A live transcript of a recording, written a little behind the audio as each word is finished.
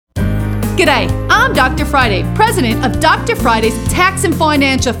G'day, I'm Dr. Friday, president of Dr. Friday's Tax and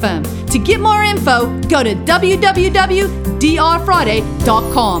Financial Firm. To get more info, go to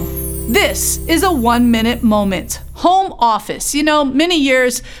www.drfriday.com. This is a 1-minute moment. Home office. You know, many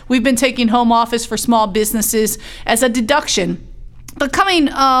years we've been taking home office for small businesses as a deduction. But coming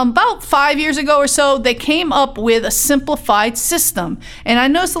about 5 years ago or so, they came up with a simplified system. And I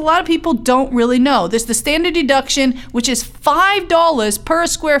noticed a lot of people don't really know. There's the standard deduction, which is $5 per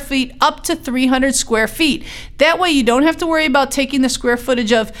square feet up to 300 square feet. That way you don't have to worry about taking the square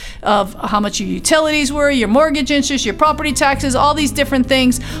footage of how much your utilities were, your mortgage interest, your property taxes, all these different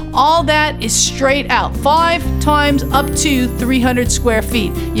things. All that is straight out. 5 times up to 300 square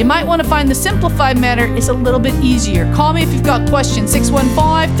feet. You might want to find the simplified matter is a little bit easier. Call me if you've got questions.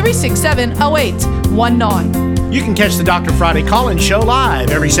 615-367-0819. You can catch the Dr. Friday call-in show live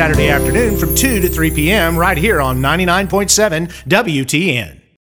every Saturday afternoon from 2 to 3 p.m. right here on 99.7 WTN.